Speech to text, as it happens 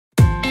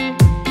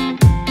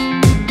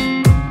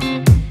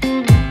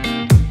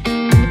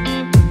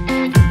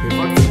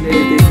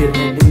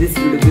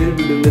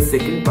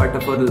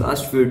of our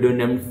last video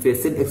named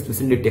facial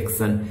expression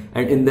detection,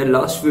 and in the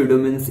last video,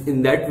 means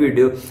in that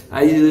video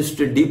I used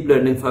deep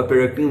learning for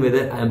predicting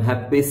whether I am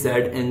happy,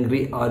 sad,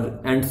 angry, or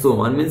and so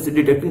on, means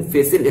detecting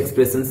facial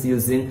expressions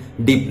using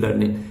deep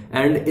learning.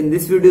 And in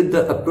this video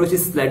the approach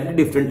is slightly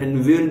different,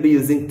 and we will be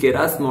using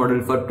Keras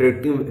model for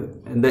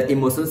predicting the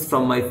emotions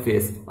from my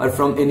face or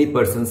from any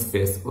person's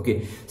face.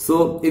 Okay,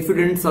 so if you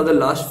didn't saw the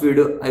last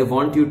video, I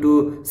want you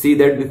to see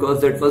that,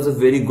 because that was a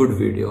very good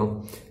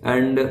video.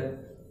 And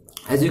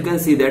as you can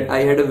see that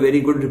I had a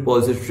very good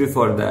repository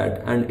for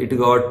that, and it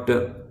got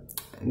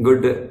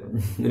good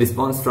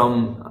response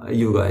from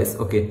you guys.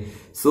 Okay,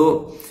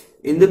 so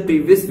in the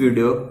previous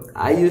video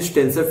I used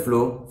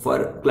Tensorflow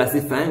for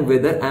classifying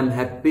whether I am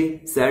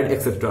happy, sad,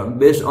 etc.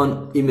 based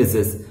on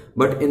images,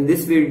 but in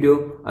this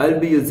video I will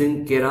be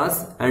using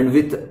Keras and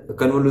with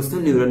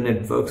convolutional neural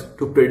networks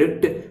to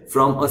predict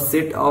from a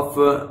set of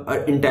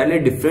an entirely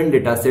different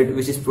data set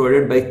which is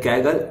provided by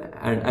Kaggle,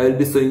 and I will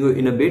be showing you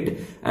in a bit.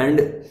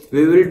 And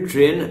we will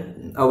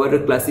train our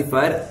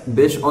classifier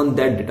based on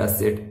that data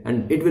set,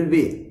 and it will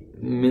be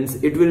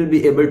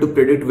able to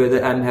predict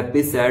whether I am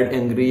happy, sad,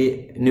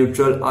 angry,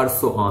 neutral, or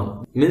so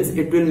on. Means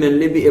it will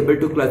mainly be able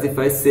to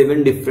classify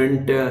 7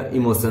 different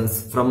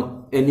emotions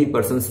from any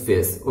person's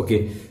face.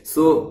 Okay,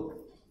 so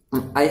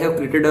I have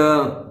created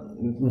a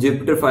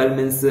Jupyter file,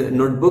 means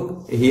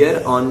notebook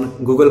here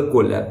on Google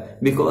Colab,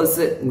 because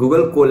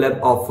Google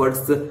Colab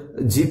offers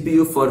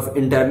GPU for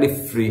entirely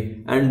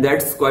free, and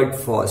that's quite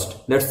fast.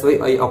 That's why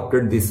I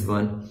opted this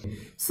one.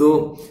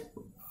 So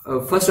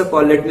first of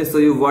all, let me show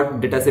you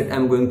what dataset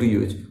I'm going to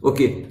use.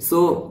 Okay,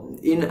 so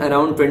in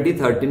around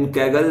 2013,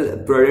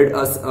 Kaggle provided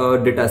us a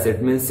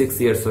dataset, means 6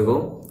 years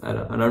ago,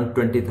 around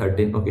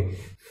 2013. Okay,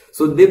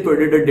 so they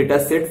provided a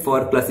dataset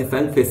for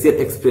classifying facial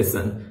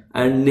expression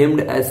and named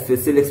as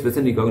facial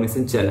expression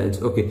recognition challenge.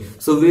 Okay,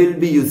 so we will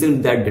be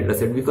using that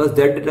dataset because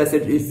that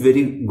dataset is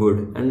very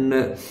good, and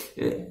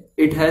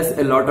it has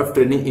a lot of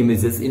training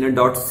images in a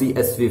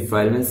 .csv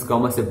file, means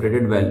comma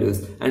separated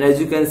values, and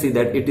as you can see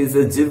that it is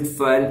a zip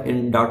file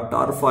in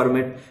 .tar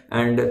format,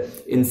 and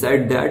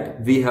inside that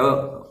we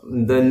have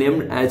the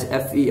named as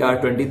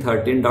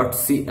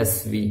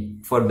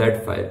fer2013.csv for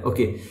that file.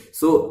 Okay,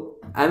 so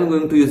I'm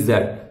going to use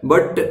that,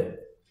 but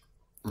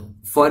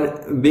for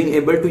being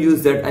able to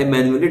use that I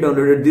manually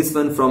downloaded this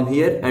one from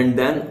here and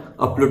then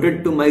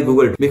uploaded to my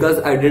Google,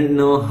 because I didn't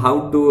know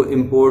how to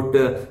import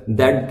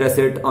that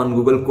dataset on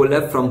Google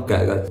Colab from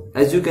Kaggle.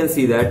 As you can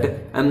see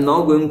that I'm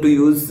now going to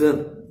use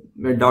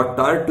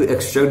 .tar to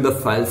extract the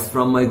files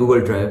from my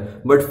Google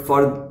Drive, but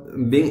for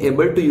being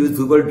able to use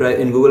Google Drive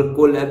in Google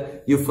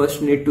Colab, you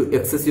first need to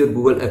access your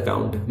Google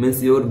account,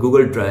 means your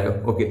Google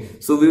Drive. Okay,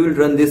 so we will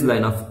run this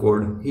line of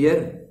code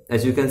here.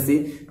 As you can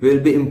see, we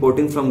will be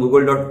importing from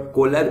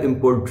google.colab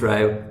import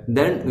drive,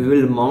 then we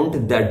will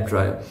mount that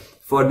drive.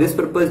 For this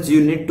purpose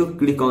you need to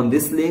click on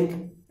this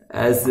link,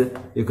 as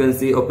you can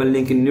see, open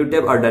link in new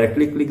tab, or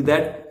directly click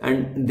that,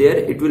 and there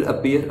it will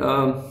appear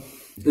a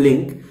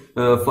link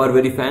for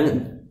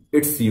verifying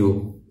it's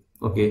you.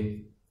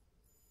 Okay,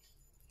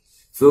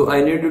 so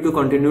I need you to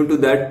continue to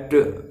that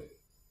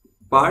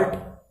part,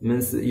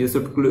 means you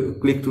should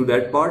click to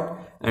that part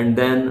and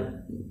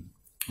then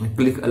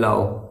click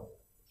allow.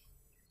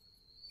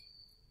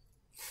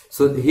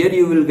 So here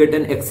you will get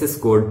an access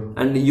code,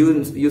 and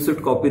you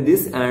should copy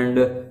this and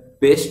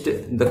paste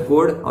the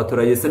code,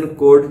 authorization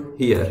code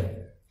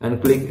here,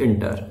 and click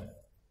enter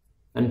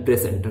and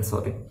press enter.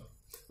 Sorry.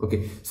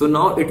 Okay, so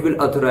now it will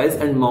authorize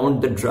and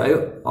mount the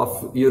drive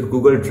of your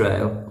Google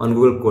Drive on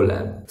Google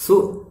Colab.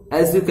 So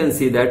as you can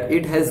see that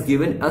it has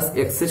given us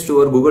access to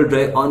our Google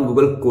Drive on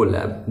Google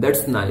Colab.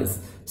 That's nice.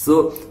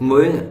 So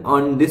moving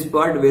on this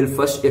part, we'll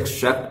first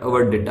extract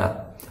our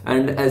data.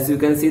 And as you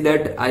can see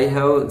that I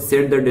have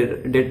set the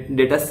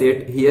data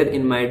set here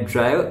in my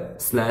drive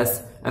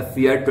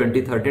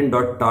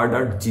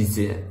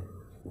 /fer2013.tar.gj.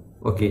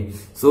 Okay,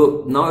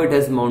 so now it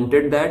has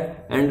mounted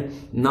that, and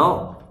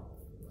now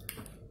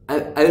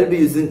I will be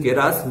using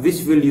Keras,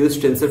 which will use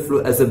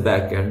TensorFlow as a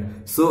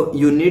backend. So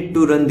you need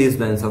to run these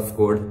lines of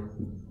code.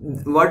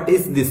 What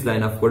is this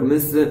line of code?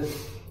 Means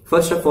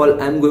first of all,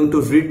 I am going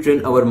to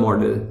retrain our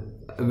model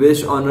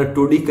based on a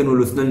 2D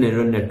convolutional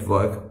neural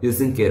network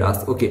using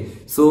Keras. Okay,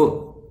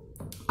 so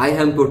I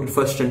have imported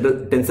first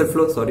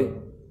TensorFlow,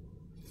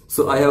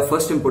 So I have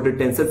first imported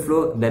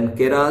TensorFlow, then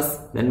Keras,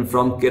 then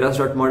from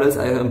Keras.models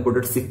I have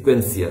imported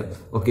Sequentia.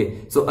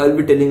 Okay, so I'll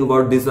be telling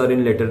about this or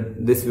in later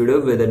this video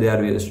whether they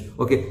are used.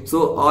 Okay,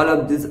 so all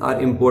of these are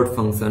import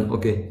function.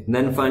 Okay,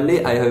 then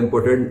finally I have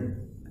imported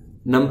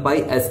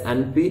NumPy as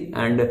NP,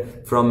 and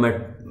from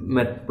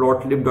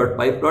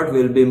matplotlib.pyplot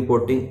we will be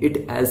importing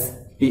it as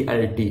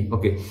PLT.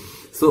 Okay,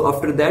 so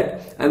after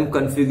that I am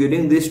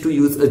configuring this to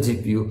use a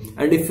GPU,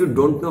 and if you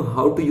don't know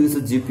how to use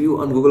a GPU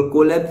on Google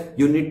Colab,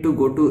 you need to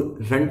go to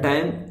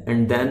runtime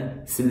and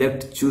then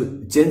select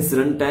change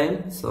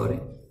runtime,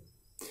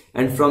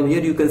 and from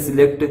here you can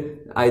select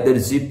either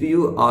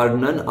GPU or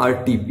none or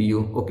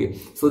TPU. Okay,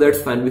 so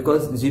that's fine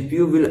because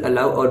GPU will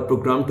allow our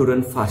program to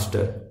run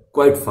faster,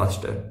 quite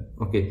faster.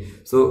 Okay,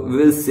 so we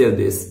will save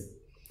this,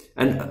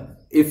 and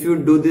if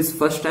you do this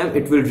first time,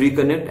 it will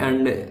reconnect,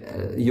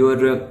 and your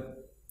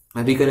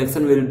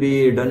reconnection will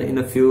be done in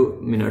a few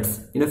minutes,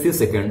 in a few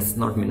seconds,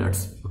 not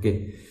minutes.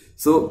 Okay,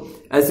 so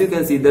as you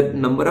can see, the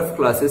number of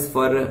classes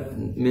for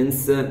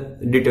means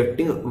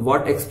detecting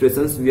what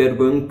expressions we are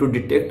going to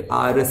detect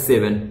are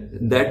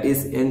 7. That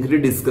is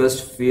angry,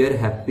 disgust, fear,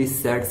 happy,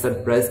 sad,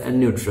 surprise, and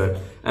neutral.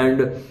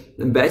 And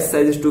batch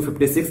size is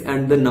 256,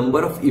 and the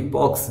number of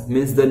epochs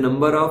means the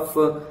number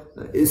of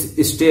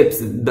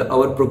steps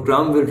our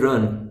program will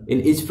run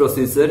in each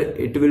processor.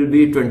 It will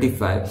be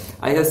 25.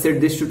 I have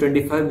set this to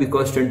 25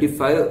 because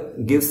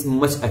 25 gives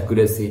much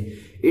accuracy.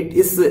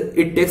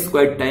 It takes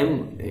quite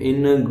time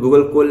in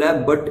Google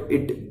Colab, but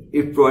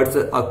it provides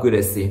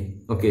accuracy.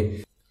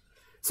 Okay,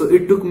 so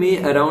it took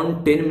me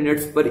around 10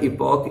 minutes per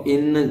epoch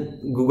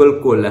in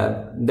Google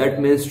Colab.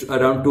 That means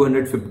around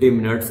 250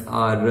 minutes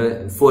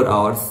or 4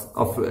 hours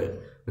of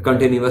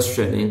continuous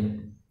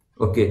training.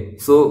 Okay,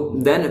 so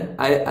then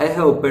I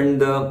have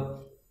opened the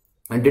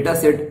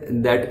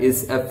dataset, that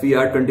is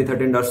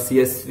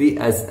FVR2013.csv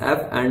as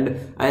F,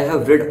 and I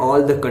have read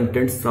all the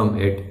contents from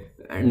it.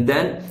 And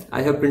then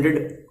I have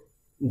printed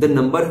the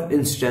number of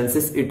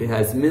instances it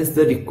has, means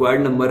the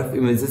required number of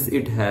images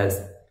it has.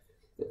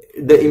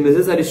 The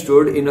images are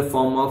stored in a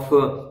form of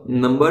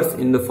numbers,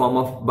 in the form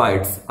of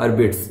bytes or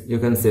bits, you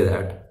can say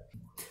that.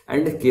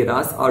 And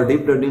Keras or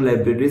deep learning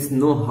libraries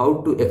know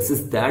how to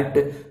access that,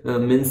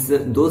 means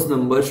those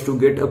numbers, to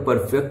get a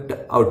perfect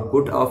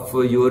output of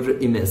your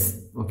image.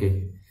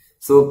 Okay,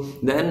 so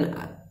then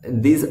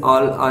these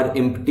all are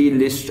empty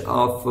list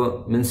of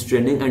means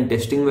training and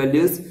testing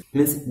values,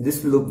 means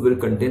this loop will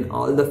contain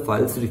all the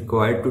files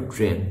required to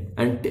train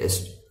and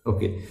test.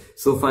 Okay,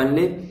 so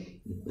finally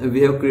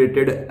we have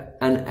created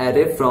an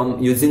array from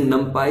using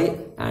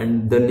NumPy,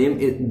 and the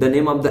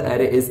name of the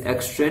array is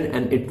xtrain,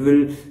 and it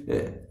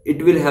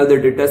will have the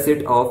data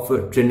set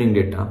of training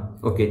data.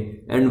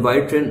 Okay, and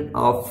ytrain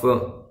of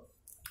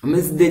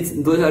means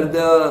those are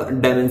the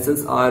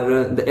dimensions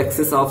or the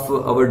axis of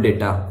our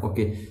data.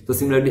 Okay, so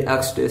similarly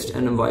x test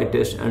and y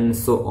test and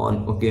so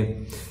on.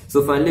 Okay,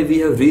 so finally we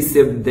have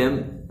resaved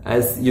them,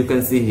 as you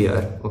can see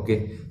here.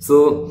 Okay,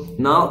 so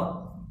now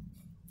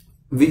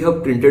we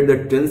have printed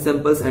the train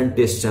samples and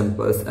test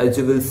samples, as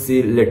you will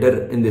see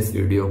later in this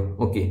video.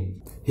 Okay,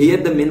 here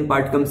the main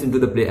part comes into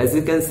the play. As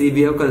you can see,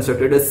 we have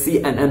constructed a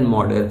CNN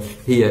model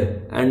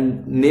here,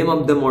 and name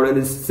of the model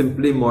is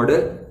simply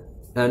model,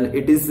 and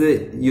it is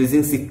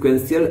using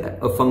sequential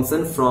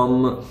function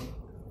from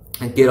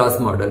Keras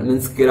model,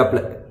 means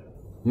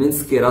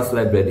Keras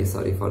library,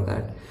 sorry for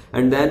that.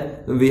 And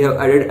then we have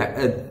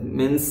added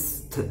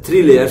means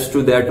 3 layers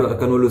to that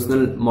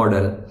convolutional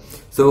model.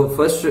 So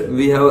first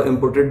we have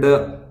imported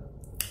the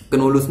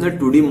convolutional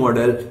 2D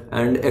model,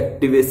 and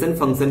activation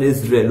function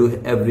is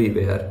ReLU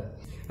everywhere,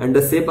 and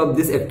the shape of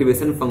this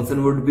activation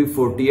function would be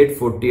 48,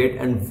 48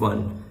 and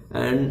 1,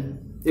 and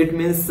it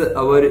means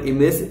our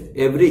image,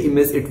 every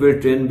image it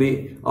will train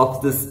be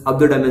of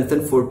the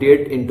dimension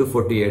 48 into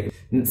 48.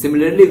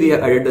 Similarly, we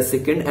have added the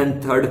second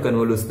and third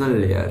convolutional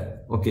layer.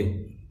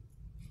 Okay,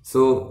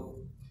 so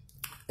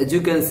as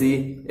you can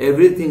see,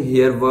 everything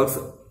here works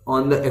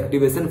on the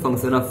activation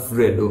function of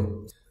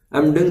ReLU.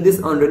 I'm doing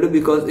this on ReLU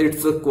because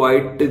it's a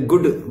quite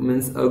good,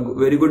 means a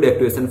very good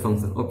activation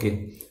function.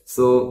 Okay,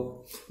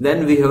 so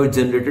then we have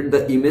generated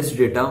the image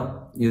data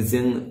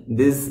using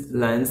these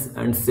lines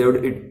and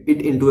saved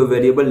it into a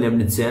variable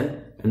named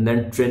gen, and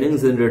then training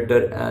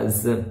generator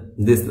as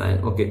this line.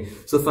 Okay,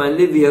 so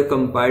finally we have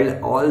compiled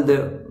all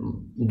the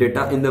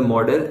data in the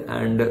model,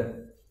 and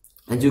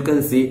as you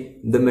can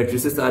see, the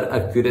matrices are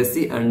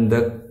accuracy and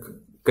the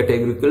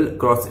categorical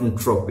cross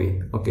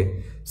entropy.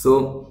 Okay,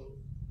 so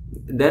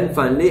then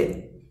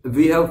finally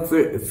we have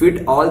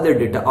fit all the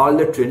data, all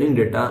the training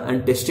data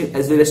and testing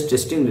as well as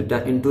testing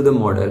data into the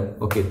model.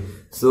 Okay,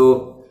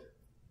 so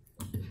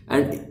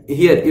and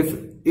here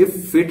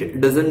if fit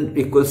doesn't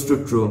equals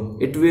to true,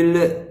 it will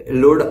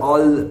load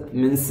all,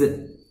 means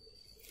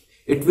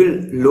it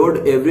will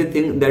load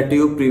everything that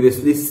you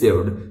previously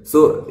saved.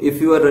 So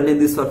if you are running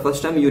this for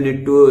first time, you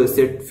need to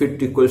set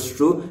fit equals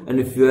true, and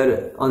if you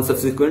are on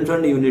subsequent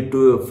run, you need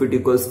to fit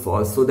equals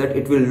false, so that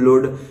it will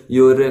load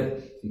your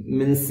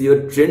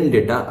your trained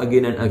data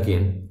again and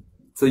again,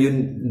 so you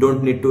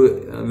don't need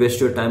to waste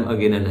your time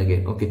again and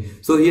again. Okay,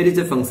 so here is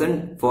a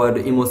function for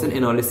emotion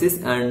analysis,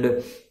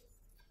 and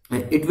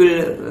it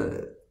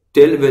will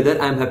tell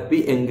whether I am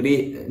happy,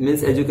 angry,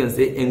 means as you can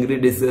say angry,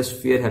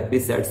 disgust, fear, happy,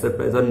 sad,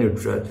 surprise or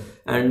neutral,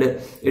 and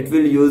it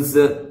will use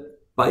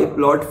pie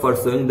plot for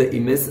showing the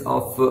image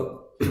of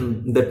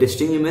the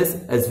testing image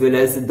as well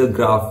as the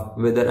graph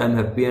whether I am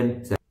happy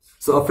and sad.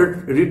 So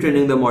after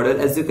retraining the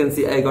model, as you can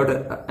see, I got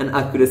an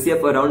accuracy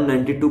of around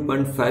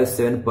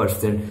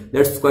 92.57%.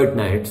 That's quite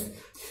nice.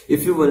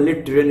 If you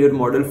only train your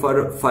model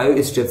for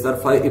 5 steps or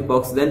 5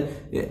 epochs, then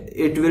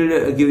it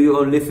will give you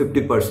only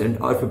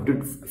 50% or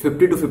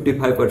 50 to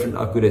 55%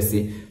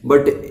 accuracy.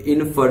 But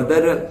in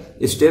further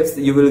steps,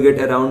 you will get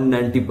around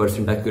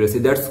 90% accuracy.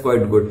 That's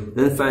quite good.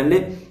 Then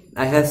finally,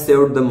 I have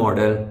saved the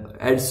model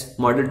as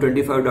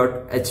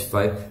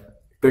model25.h5.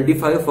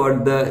 25 for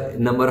the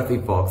number of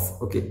epochs.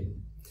 Okay,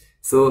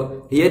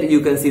 so here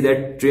you can see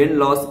that train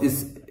loss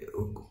is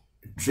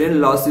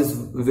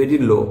very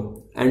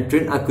low, and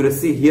train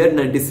accuracy here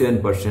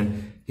 97%.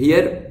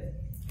 Here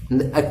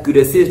the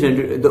accuracy is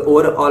the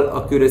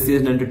overall accuracy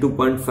is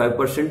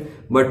 92.5%,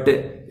 but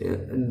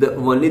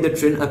only the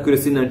train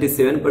accuracy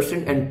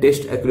 97% and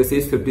test accuracy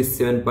is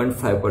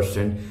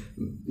 57.5%.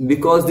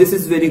 because this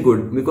is very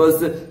good, because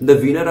the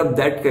winner of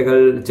that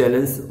Kaggle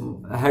challenge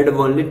had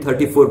only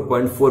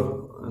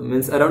 34.4,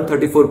 means around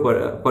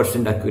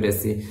 34%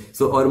 accuracy.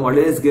 So our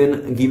model is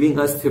giving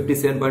us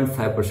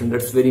 57.5%.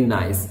 That's very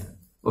nice.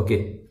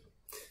 Okay,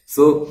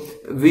 so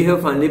we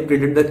have finally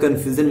printed the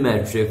confusion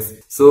matrix.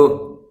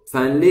 So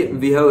finally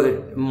we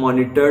have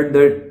monitored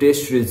the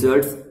test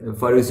results.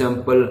 For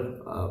example,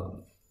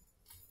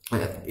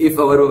 if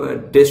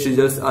our test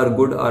results are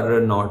good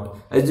or not.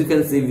 As you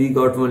can see, we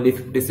got only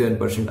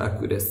 57%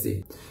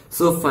 accuracy.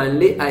 So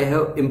finally I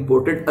have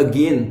imported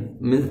again,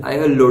 means I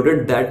have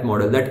loaded that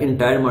model, that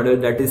entire model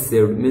that is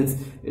saved, means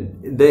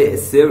they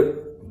saved,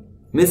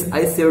 means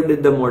I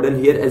saved the model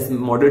here as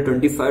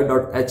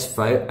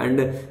model25.h5 and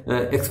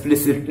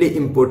explicitly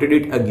imported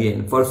it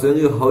again for showing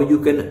you how you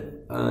can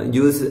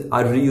use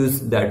or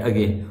reuse that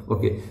again.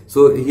 Okay,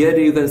 so here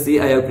you can see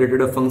I have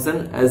created a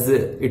function as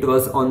it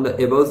was on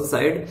the above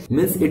side,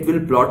 means it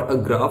will plot a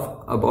graph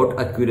about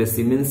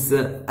accuracy, means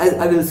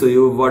I will show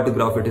you what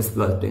graph it is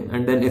plotting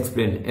and then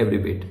explain every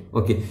bit.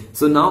 Okay,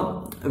 so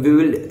now we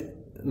will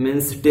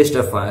test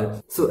a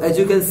file. So as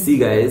you can see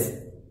guys,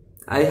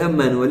 I have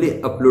manually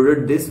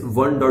uploaded this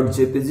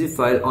 1.jpg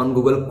file on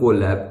Google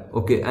Colab.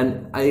 Okay,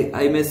 and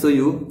I may show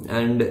you,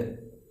 and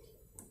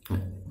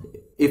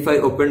if I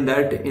open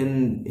that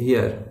in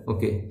here,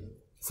 okay,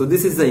 so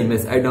this is the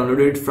image. I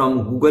downloaded it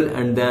from Google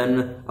and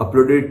then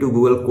uploaded it to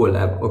Google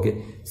Colab.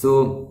 Okay,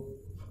 so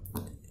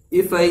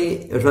if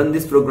I run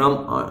this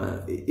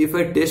program, if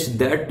I test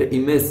that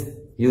image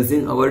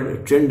using our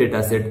trend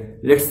dataset,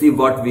 let's see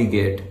what we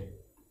get.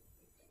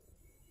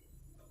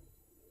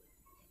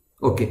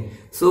 Okay,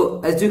 so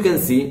as you can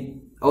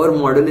see, our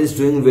model is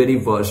doing very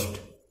worst.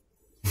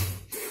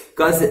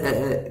 Because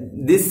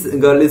this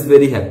girl is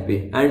very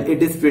happy and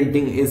it is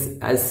printing is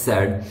as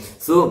sad.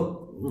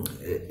 So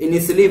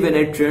initially when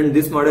I trained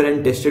this model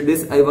and tested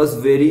this, I was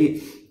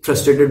very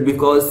frustrated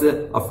because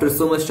after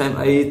so much time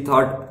I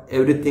thought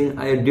everything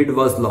I did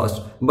was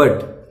lost.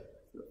 But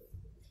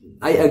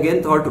I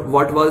again thought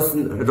what was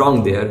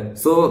wrong there.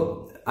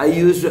 So I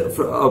used a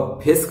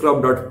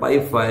facecrop.py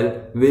file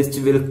which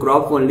will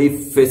crop only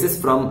faces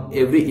from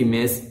every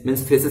image,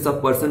 means faces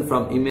of person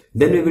from image.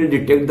 Then we will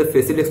detect the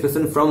facial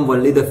expression from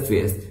only the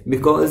face,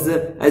 because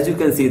as you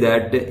can see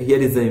that here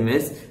is the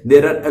image,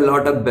 there are a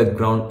lot of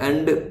background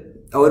and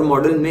our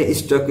model may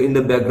stuck in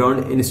the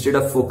background instead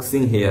of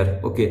focusing here.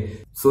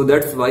 Okay, so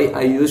that's why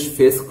I used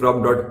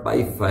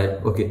facecrop.py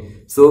file.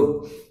 Okay,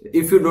 so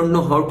if you don't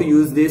know how to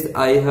use this,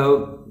 I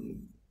have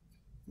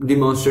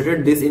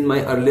demonstrated this in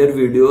my earlier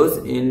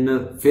videos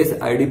in Face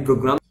ID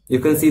program. You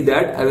can see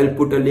that. I will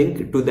put a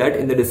link to that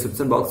in the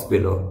description box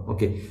below.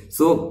 Okay,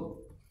 so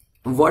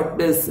what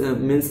does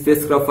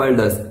facecrop file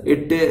does?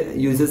 It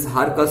uses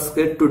har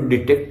cascade to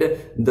detect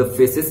the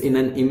faces in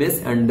an image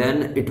and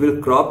then it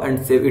will crop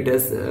and save it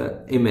as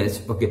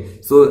image.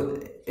 Okay, so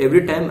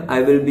every time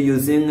I will be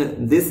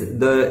using this,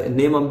 the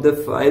name of the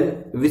file,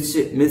 which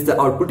means the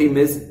output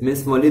image,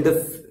 means only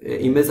the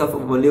image of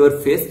only your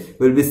face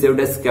will be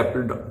saved as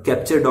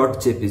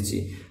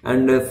capture.jpg,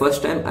 and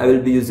first time I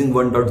will be using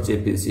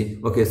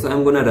 1.jpg. Okay, so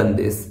I'm gonna run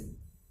this.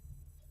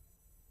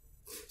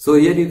 So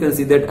here you can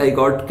see that I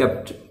got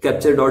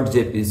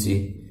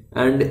capture.jpg,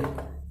 and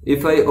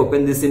if I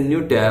open this in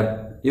new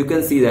tab, you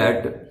can see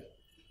that,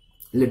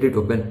 let it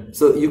open.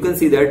 So you can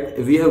see that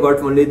we have got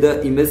only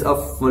the image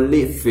of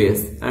only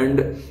face,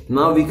 and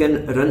now we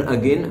can run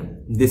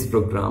again this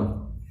program.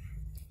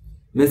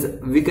 Means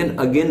we can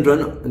again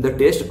run the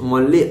test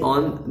only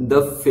on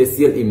the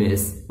facial image.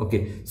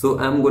 Okay, so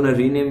I'm gonna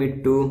rename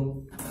it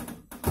to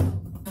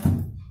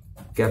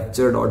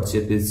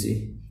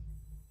capture.jpg.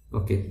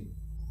 Okay,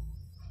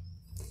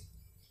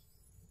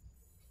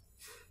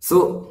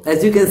 so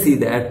as you can see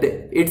that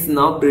it's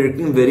now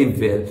predicting very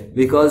well,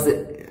 because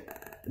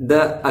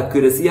the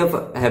accuracy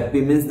of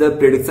happy, means the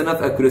prediction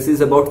of accuracy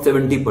is about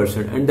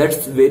 70%, and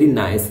that's very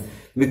nice,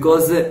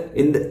 because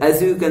as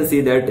you can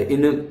see that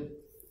in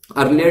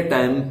earlier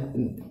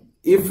time,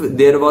 if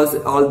there was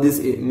all this,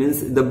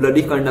 means the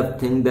bloody kind of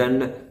thing,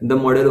 then the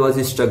model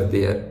was stuck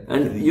there,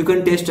 and you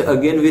can test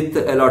again with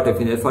a lot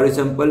of image. For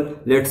example,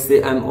 let's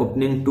say I'm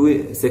opening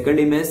second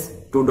image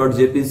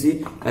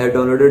 2.jpg. I have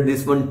downloaded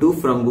this one too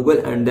from Google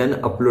and then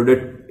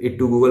uploaded it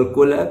to Google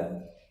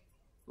Colab.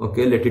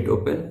 Okay, let it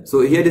open.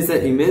 So here is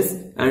the image,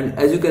 and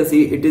as you can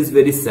see it is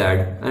very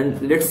sad,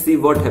 and let's see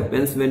what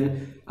happens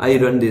when I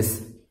run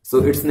this.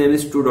 So its name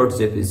is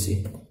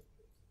 2.jpg.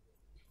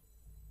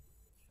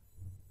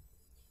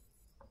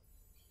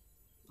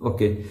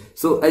 Okay,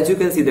 so as you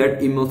can see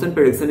that emotion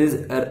prediction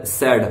is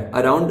said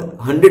around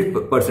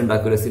 100%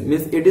 accuracy,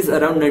 means it is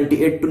around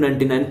 98 to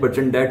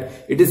 99% that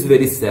it is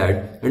very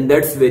sad, and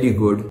that's very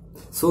good.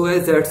 So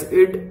guys, that's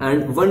it.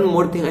 And one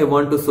more thing I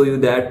want to show you,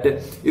 that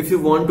if you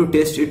want to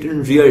test it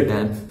in real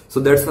time,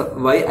 so that's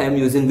why I am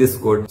using this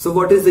code. So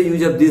what is the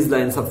use of these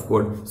lines of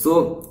code?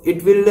 So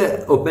it will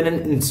open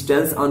an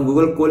instance on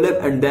Google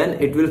Colab, and then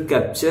it will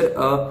capture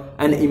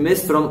an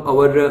image from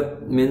our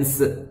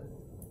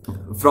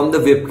from the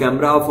web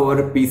camera of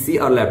our PC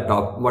or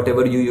laptop,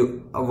 whatever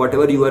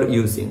you are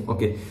using.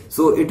 Okay,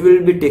 so it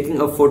will be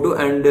taking a photo,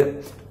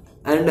 and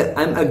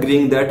I'm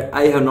agreeing that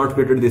I have not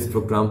created this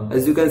program.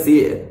 As you can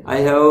see, I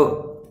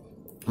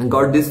have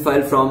got this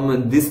file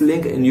from this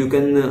link, and you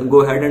can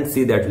go ahead and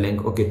see that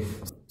link. Okay,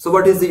 so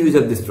what is the use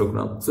of this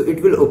program? So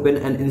it will open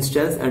an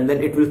instance, and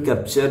then it will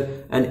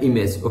capture an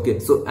image. Okay,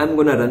 so I'm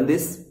gonna run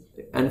this,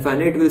 and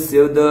finally it will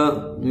save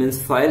the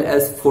file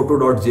as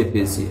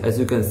photo.jpg. As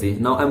you can see,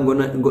 now I'm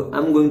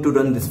going to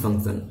run this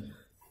function.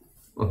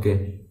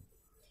 Okay,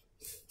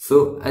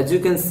 so as you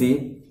can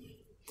see,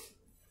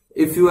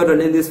 if you are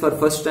running this for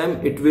first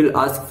time, it will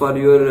ask for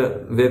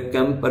your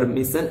webcam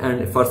permission,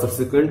 and for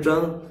subsequent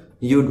run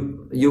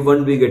you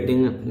won't be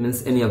getting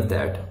any of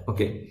that.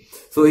 Okay,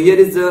 so here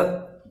is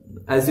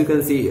as you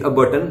can see, a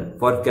button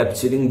for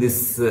capturing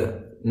this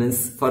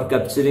for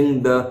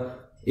capturing the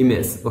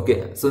image.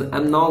 Okay, so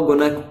I'm now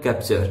gonna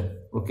capture.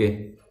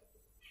 Okay,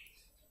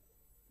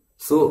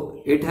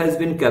 so it has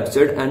been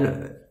captured,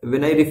 and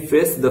when I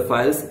refresh the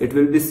files, it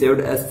will be saved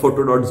as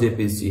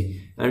photo.jpg.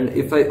 And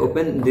if I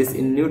open this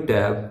in new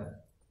tab,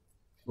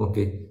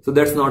 okay, so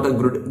that's not a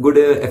good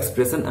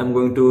expression. I'm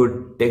going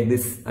to take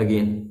this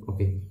again.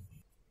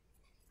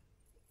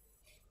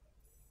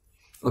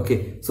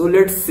 Okay, so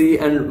let's see,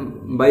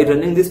 and by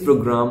running this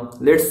program,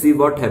 let's see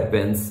what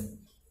happens,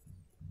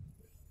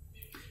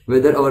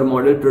 whether our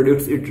model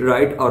predicts it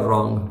right or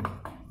wrong.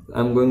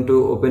 I'm going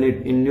to open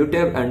it in new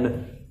tab,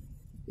 and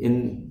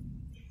in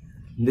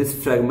this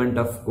fragment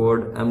of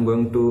code, I'm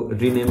going to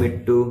rename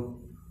it to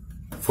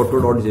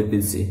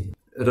photo.jpg.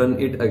 Run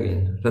it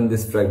again, run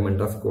this fragment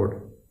of code.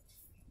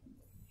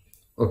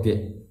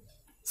 Okay,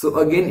 so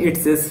again it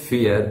says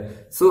fear.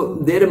 So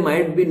there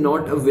might be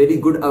not a very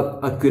good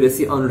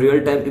accuracy on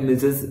real-time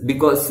images,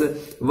 because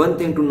one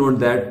thing to note,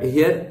 that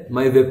here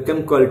my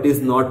webcam quality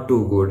is not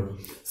too good.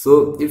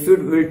 So if you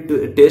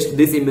will test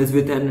this image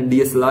with an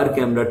DSLR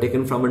camera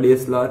taken from a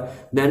DSLR,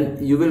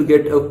 then you will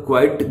get a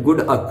quite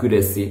good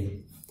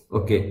accuracy.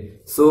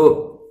 Okay,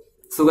 so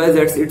guys,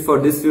 that's it for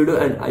this video,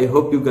 and I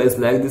hope you guys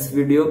like this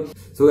video.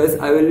 So guys,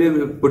 I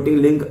will be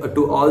putting link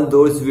to all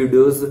those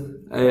videos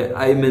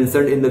I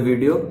mentioned in the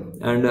video,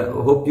 and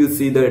hope you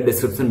see the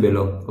description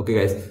below. Okay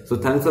guys, so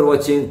thanks for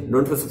watching.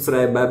 Don't forget to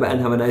subscribe. Bye bye, and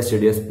have a nice day.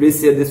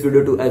 Please share this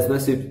video to as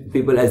much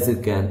people as you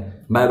can.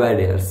 Bye bye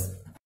dears.